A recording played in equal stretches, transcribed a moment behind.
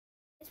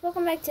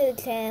welcome back to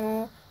the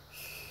channel.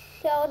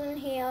 Sheldon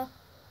here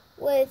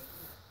with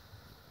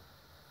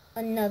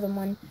another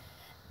one.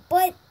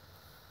 But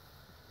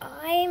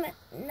I'm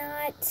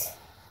not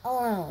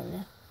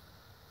alone.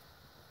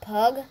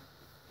 Pug,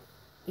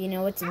 you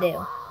know what to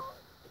do.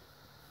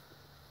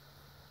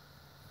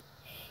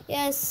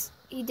 Yes,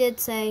 he did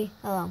say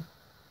hello.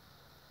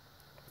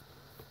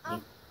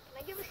 Can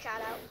I give a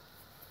shout out?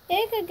 Yeah,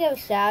 you could give a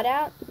shout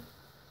out.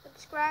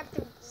 Subscribe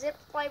to Zip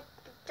Flight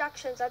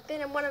Productions. I've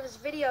been in one of his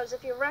videos.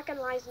 If you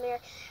recognize me,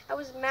 I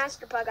was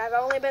Master Pug. I've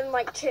only been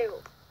like 2.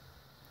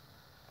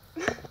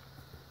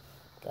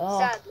 Oh.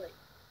 Sadly.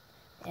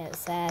 Yeah, it's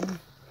sad.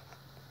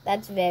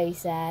 That's very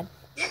sad.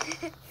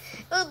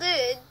 Well,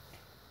 dude,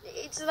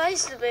 it's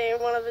nice to be in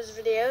one of his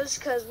videos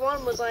because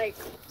one was like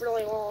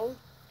really long.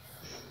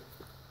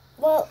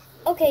 Well,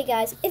 okay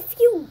guys, if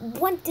you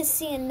want to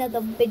see another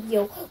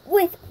video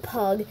with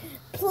Pug,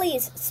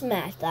 please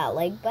smash that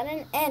like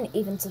button and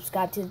even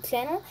subscribe to the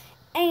channel.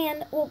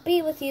 And we'll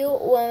be with you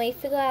when we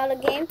figure out a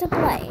game to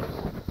play.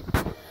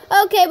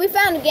 Okay, we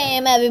found a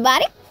game,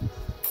 everybody.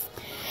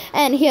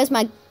 And here's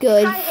my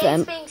good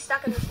friend. Being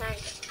stuck in the tank.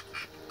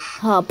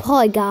 Oh,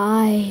 poor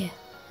guy.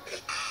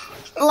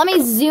 Let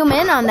me zoom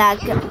in on that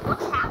guy.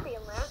 Looks happy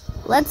in there.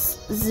 Let's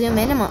zoom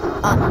in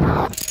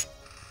on.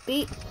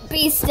 Be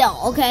still,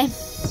 okay?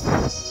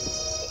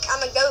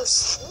 I'm a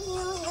ghost.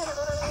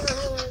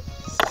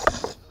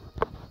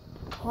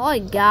 Poor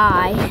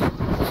guy.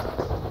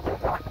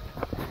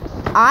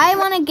 I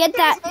want to get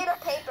that. Made of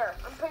paper.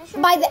 I'm pretty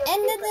sure By the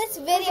end of this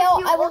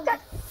video, I will.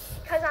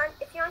 Because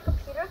if you're on a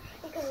computer,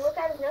 you can look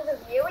at another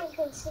view and you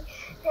can see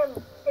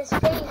his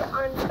face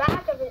on the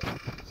back of his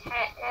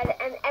head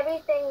and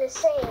everything the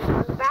same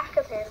on the back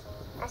of him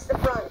as the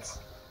front.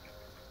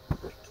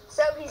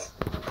 So he's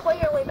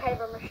clearly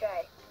paper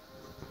mache.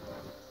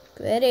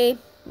 Pretty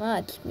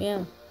much,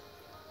 yeah.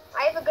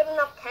 I have a good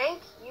enough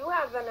tank. You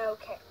have an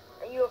okay.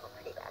 You have a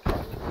pretty bad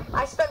tank.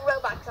 I spent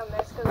Robux on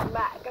this because I'm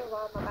bad. Because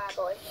I'm a bad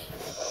boy.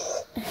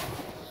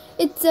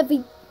 It's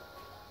a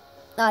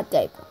not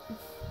day.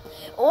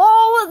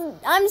 Oh,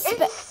 I'm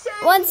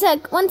one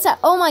sec.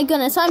 Oh my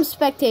goodness, I'm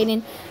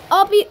spectating.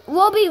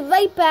 We'll be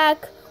right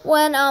back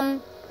when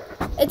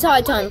it's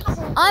our turn.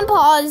 I'm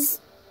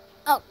paused.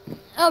 Oh,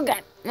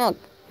 okay. Oh,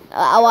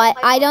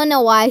 I don't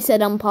know why I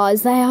said I'm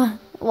paused there.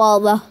 Well,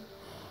 the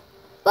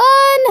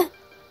fun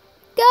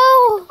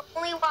go.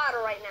 Only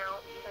water right now,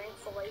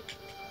 thankfully.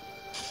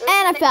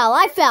 And I fell.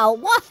 I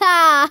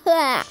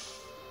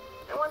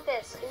want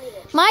this. I need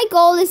it. My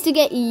goal is to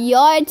get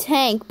your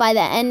tank by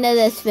the end of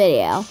this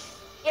video.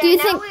 Yeah, do you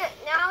now think?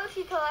 Now if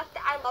you collect,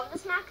 I love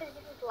this map because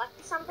you can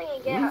collect something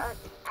and get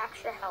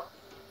extra health.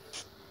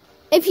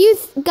 If you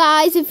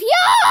guys, it's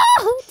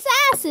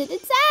acid,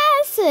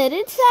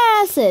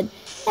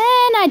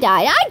 and I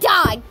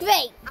died.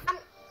 Great.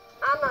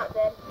 I'm not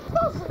dead.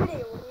 Pause the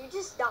video when you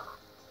just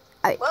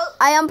die.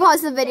 I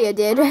unpaused the video,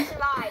 dude. I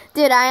survived.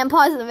 Dude, I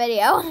unpaused the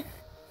video.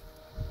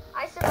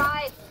 I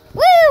survived.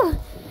 Woo!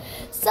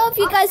 So if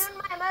you guys, I've done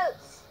my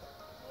emotes.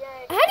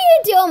 Yay. how do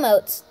you do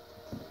emotes?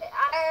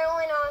 I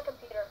only know on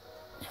computer.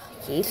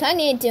 Jeez, I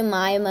need to do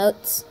my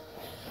emotes.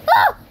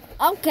 Oh,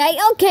 okay,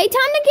 time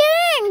to get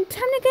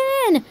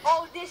in.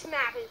 Oh, this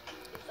map is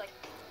like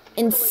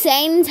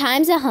Insane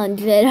times 100.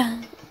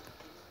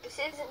 This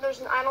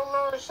isn't. I don't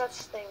know there's such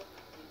thing.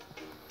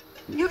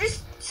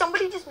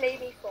 Somebody just made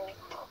me fall.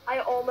 I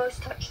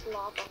almost touched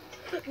lava.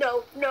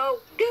 No,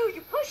 dude,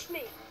 you pushed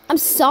me. I'm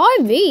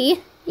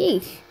sorry.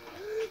 Yeesh.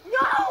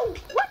 No!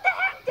 What the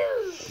heck,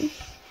 dude? You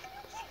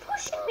keep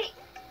pushing me.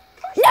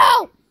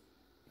 No!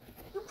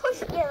 You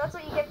push. Yeah, that's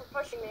what you get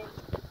for pushing me.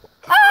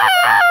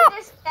 Ah! You could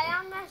just stay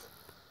on this.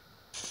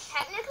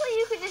 Technically,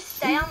 you could just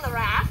stay on the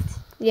raft.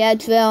 Yeah,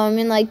 true. I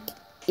mean, like,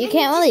 you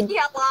can't really. Be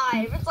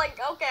alive. It's like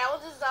okay, I'll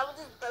just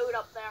boat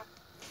up there.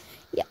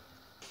 Yeah,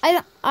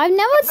 I've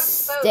never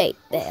stayed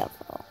there.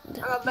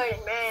 I'm a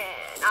boating man.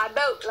 I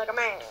boat like a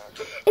man.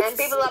 And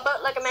people are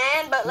boat like a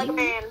man, boat like a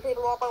man.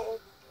 People are boat.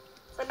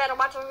 So you better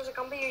watch out because I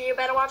come here. You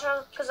better watch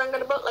out because I'm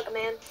going to boat like a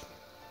man.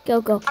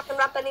 Go. I can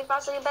rap any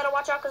faster. You better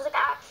watch out because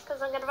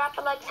I'm going to rap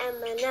it like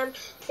Eminem.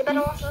 You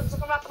better watch out because I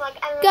can rap it like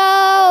Eminem.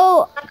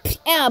 Go!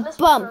 Yeah,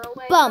 bump.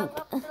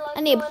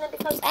 I need.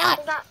 Because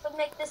that would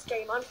make this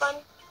game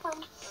unfun.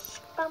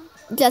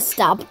 Just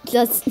stop.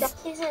 Just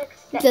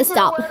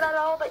stop. But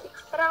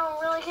I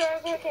don't really care.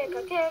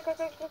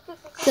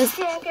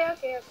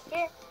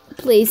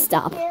 Please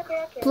stop.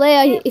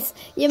 Please.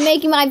 You're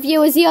making my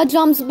viewers'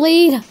 eardrums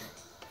bleed.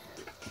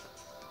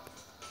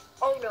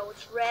 Oh no,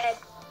 it's red.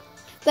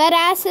 Red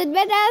acid,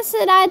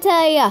 I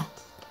tell ya.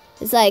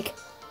 It's like,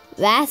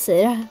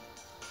 Racid.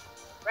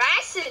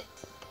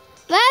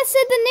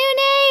 Racid, the new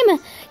name.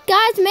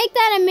 Guys, make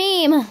that a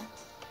meme.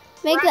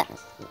 Make that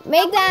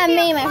a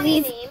meme at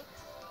least.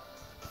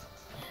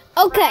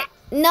 Okay,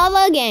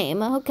 another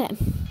game. Okay.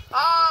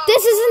 Oh,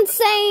 This is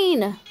insane.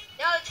 no,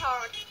 it's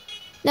hard.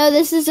 No,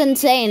 this is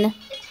insane.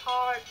 It's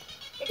hard.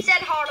 It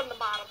said hard on the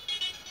bottom.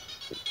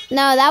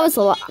 No, that was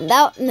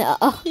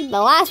the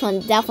last one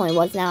definitely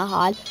was not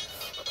hard.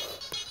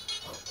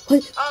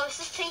 Oh, this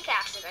is pink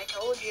acid. I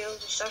told you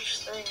there's such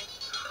thing.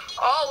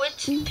 Oh,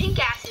 it's pink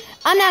acid.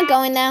 I'm not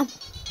going now.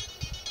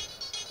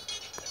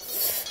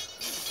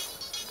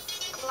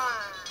 Come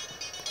on.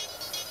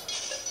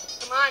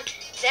 Come on.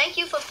 Thank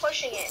you for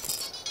pushing it.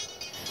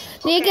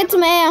 Need to get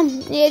some air.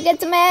 Need to get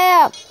some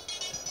air.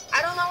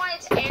 I don't know why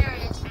it's air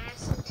and it's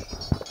acid.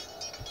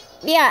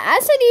 Yeah,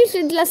 acid you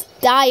should just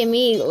die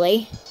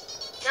immediately.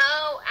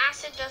 No,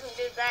 acid doesn't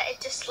do that. It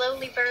just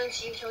slowly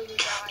burns you until you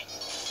die.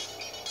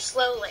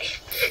 Slowly.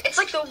 It's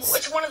like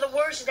it's one of the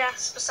worst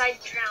deaths besides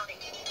drowning.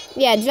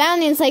 Yeah,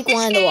 drowning is like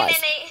one of the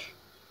worst.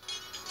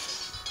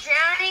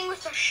 Drowning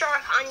with a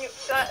shark on your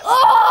gut.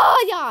 Oh,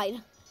 I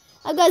died.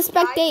 I'm gonna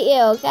spectate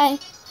you, okay?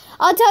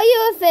 I'll tell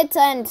you if it's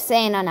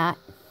insane or not.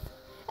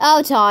 Oh,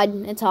 it's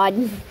hard. It's hard.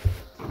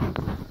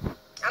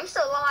 I'm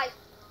still alive.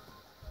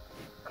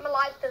 I'm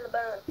alive to the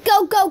bone.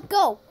 Go, go,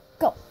 go,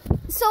 go.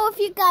 So if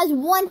you guys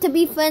want to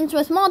be friends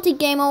with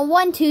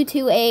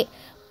Multigamer1228,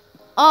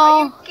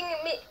 you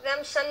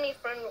can send me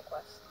friend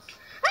requests.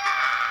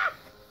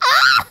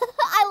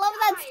 I love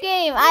that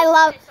scream.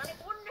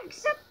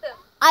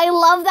 I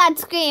love that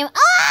scream.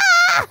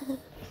 Ah!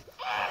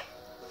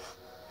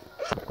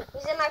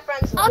 He's in my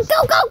friends list. Oh,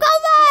 go, go, go,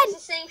 He man! has the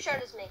same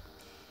shirt as me.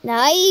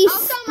 Nice.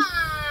 Oh, come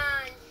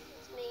on.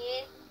 It's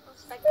me.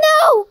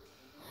 No!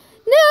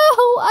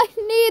 No! I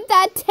need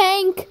that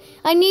tank.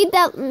 I need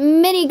that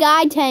mini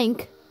guy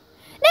tank.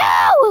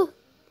 No! Go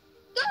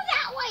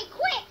that way,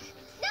 quick!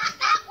 Not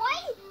that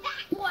way,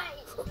 that way!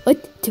 What?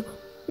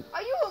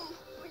 Are you a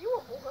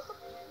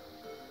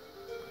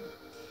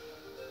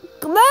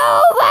Move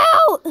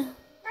out!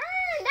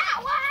 Turn that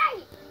way!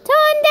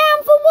 Turn down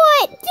for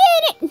what?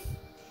 Did it?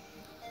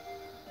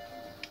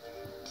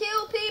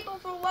 Kill people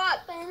for what?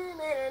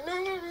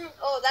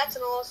 Oh, that's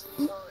an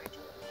awesome song.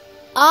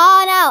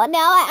 Oh no,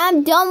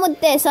 I'm done with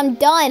this. I'm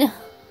done.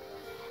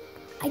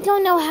 I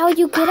don't know how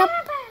you get up.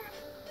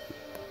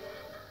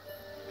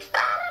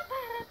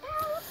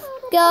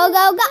 Go,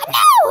 go, go.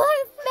 No!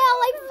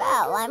 I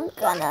fell. I'm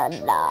gonna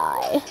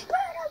die.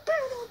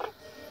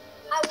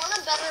 I want a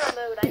better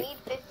mode. I need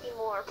 50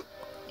 more.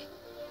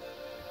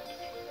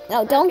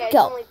 No, don't Okay,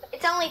 go.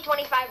 It's only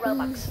 25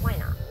 Robux. Why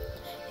not?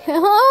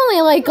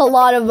 Only like a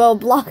lot of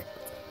Roblox.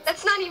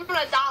 That's not even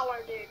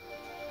 $1, dude.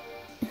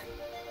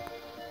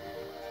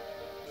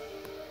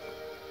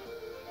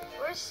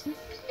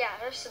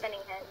 There's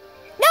spinning head.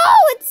 No,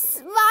 it's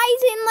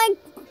rising like.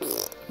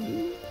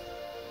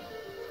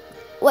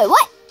 Wait,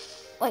 what?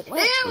 Wait.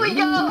 There we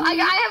go. I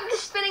have the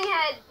spinning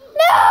head.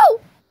 No!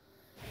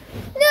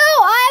 No,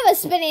 I have a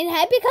spinning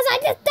head because I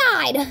just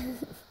died.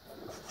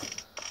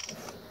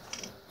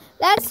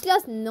 That's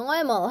just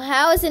normal.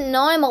 How is it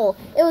normal?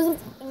 It was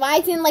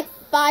rising like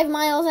 5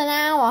 miles an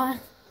hour.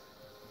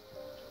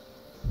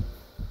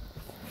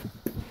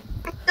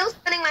 I'm still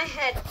spinning my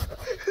head.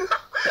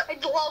 I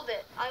love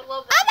it. I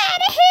love it. I'm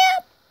out of here.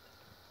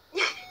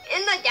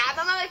 In the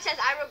data mode it says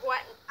I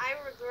regret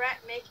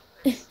making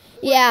this.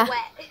 Yeah.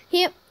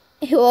 He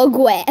will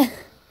regret.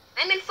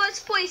 I'm in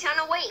first place on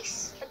a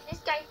race, but this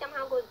guy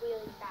somehow goes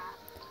really fast.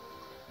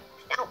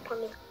 Out for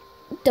me.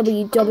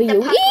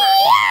 WWE.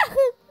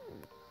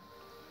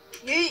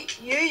 Yeet,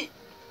 yeet.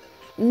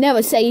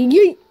 Never say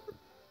yeet.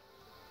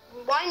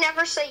 Why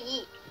never say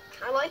yeet?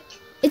 I like.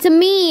 It's a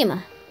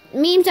meme.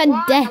 Memes are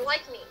dead. I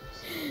like memes.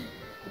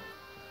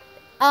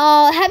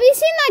 Have you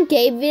seen that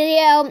Gabe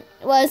video?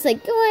 Where it's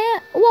like,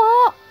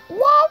 what?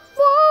 What?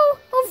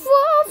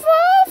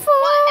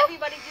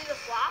 Everybody do the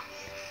flop?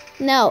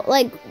 No,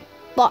 like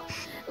bark,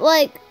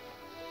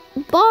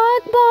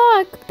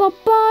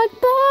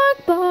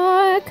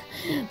 bark,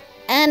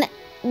 and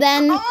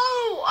then. The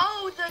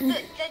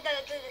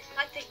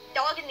like the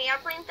dog in the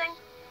airplane thing.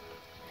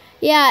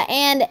 Yeah,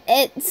 and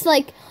it's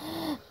like,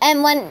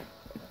 and when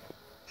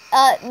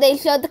they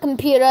showed the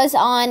computers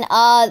on,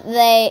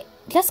 they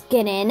just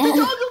get in. The dog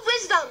of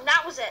wisdom.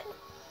 That was it.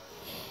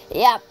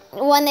 Yeah,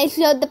 when they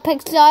showed the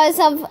pictures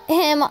of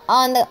him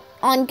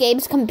on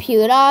Gabe's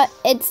computer,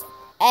 it's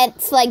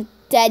like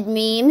dead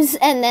memes,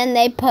 and then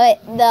they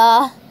put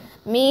the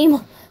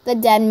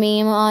dead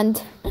meme on.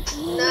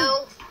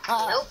 No.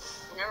 Nope.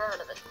 Never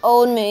heard of it.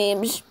 Old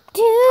memes.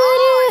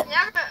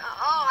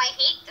 I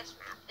hate this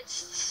map. It's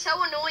so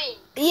annoying.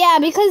 Yeah,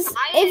 because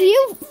if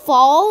you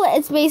fall,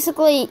 it's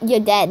basically you're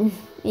dead.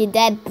 You're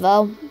dead,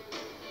 bro.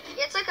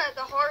 It's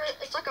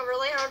like a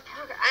really hard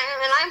program,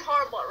 and I'm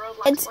horrible at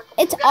Roblox.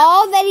 It's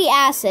already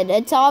acid.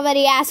 It's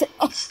already acid.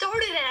 Oh. It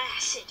started at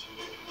acid.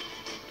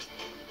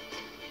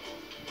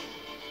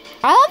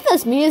 I love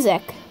this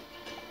music.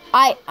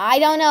 I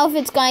don't know if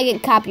it's gonna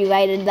get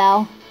copyrighted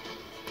though.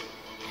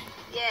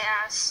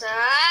 Yeah, son.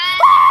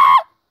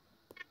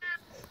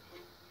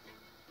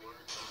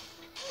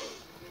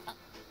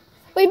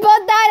 We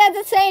both died at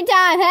the same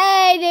time.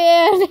 Hey,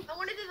 dude.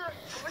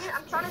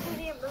 I'm trying to do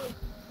the move.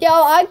 Yo,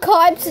 our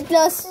corpse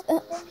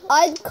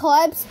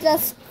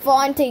just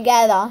spawned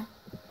together.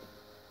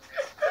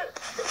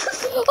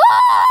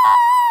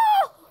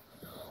 Oh!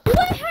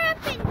 What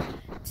happened?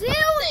 Dude,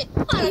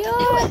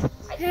 your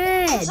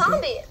head. It's a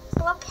zombie. It's a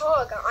left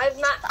hog. I've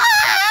not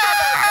had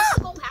a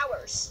physical power.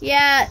 Roblox.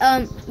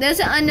 Yeah, there's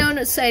an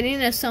unknown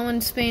sighting if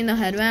someone's spinning the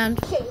head around.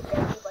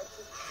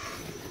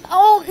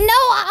 Oh,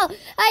 no!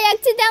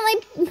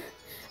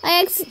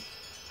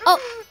 Oh,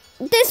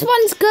 this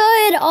one's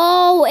good!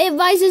 Oh, it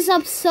rises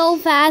up so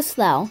fast,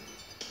 though.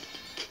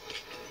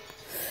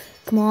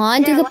 Come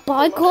on, do the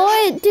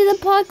parkour! Do the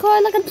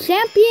parkour like a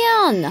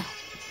champion!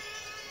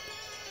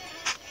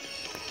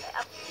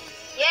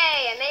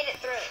 Yay, I made it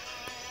through.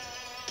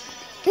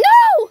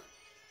 No!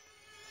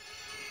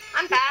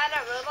 I'm bad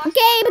at Roblox.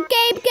 Gabe!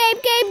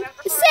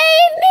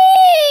 Save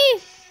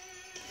me!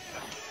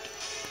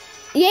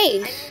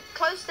 Yay. I'm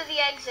close to the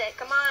exit.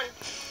 Come on.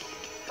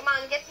 Come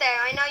on, get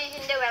there. I know you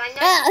can do it. I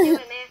know you can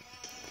do it,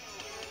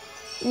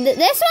 man.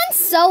 This one's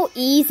so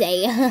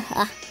easy.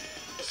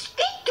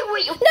 Speak to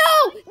it.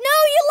 No,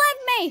 you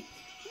left me.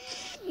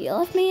 You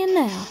left me in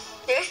there.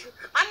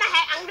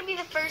 I'm gonna be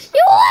the first.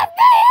 You left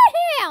me in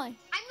here.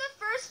 I'm the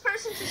first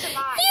person to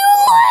survive. You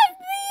left